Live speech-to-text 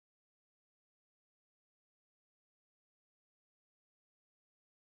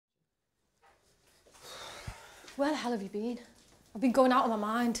Where the hell have you been? I've been going out of my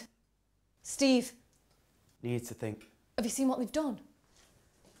mind. Steve. Need to think. Have you seen what they've done?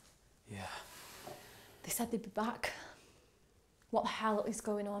 Yeah. They said they'd be back. What the hell is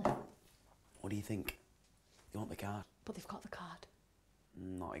going on? What do you think? You want the card? But they've got the card.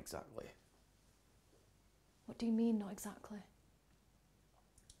 Not exactly. What do you mean, not exactly?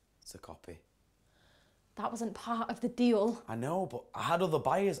 It's a copy. That wasn't part of the deal. I know, but I had other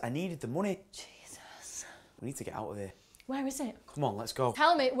buyers. I needed the money. Jesus. We need to get out of here. Where is it? Come on, let's go.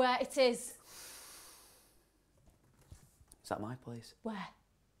 Tell me where it is. Is that my place? Where?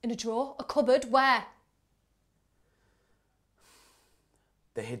 In a drawer? A cupboard? Where?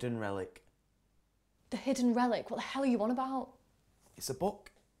 The hidden relic. The hidden relic? What the hell are you on about? It's a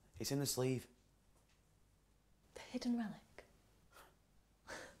book. It's in the sleeve. The hidden relic?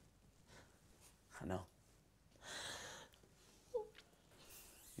 I know.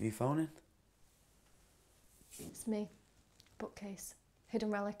 Are you phoning? It's me. Bookcase.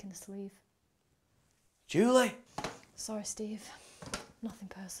 Hidden relic in the sleeve. Julie! Sorry, Steve. Nothing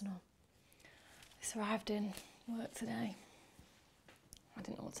personal. This arrived in work today. I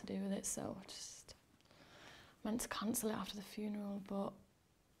didn't know what to do with it, so I just meant to cancel it after the funeral, but,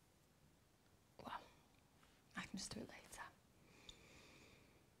 well, I can just do it later.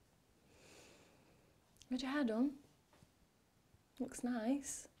 You had your hair done? Looks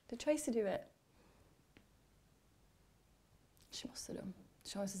nice. Did Tracy do it? She must have done.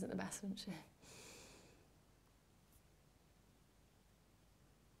 She always isn't the best, isn't she?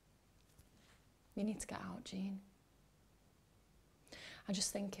 You need to get out, Jean. I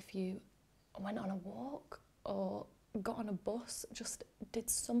just think if you went on a walk or got on a bus, just did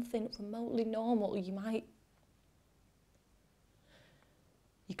something remotely normal, you might...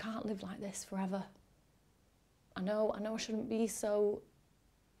 You can't live like this forever. I know I shouldn't be so...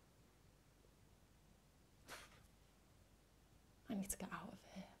 I need to get out of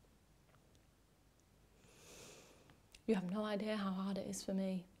here. You have no idea how hard it is for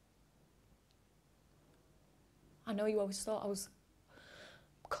me. I know you always thought I was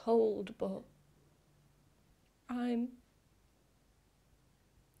cold, but I'm...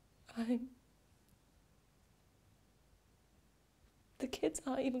 The kids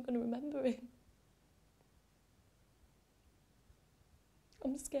aren't even going to remember him.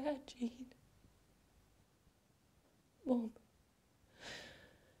 I'm scared, Jean. Mum,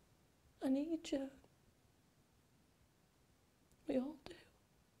 I need you. We all do.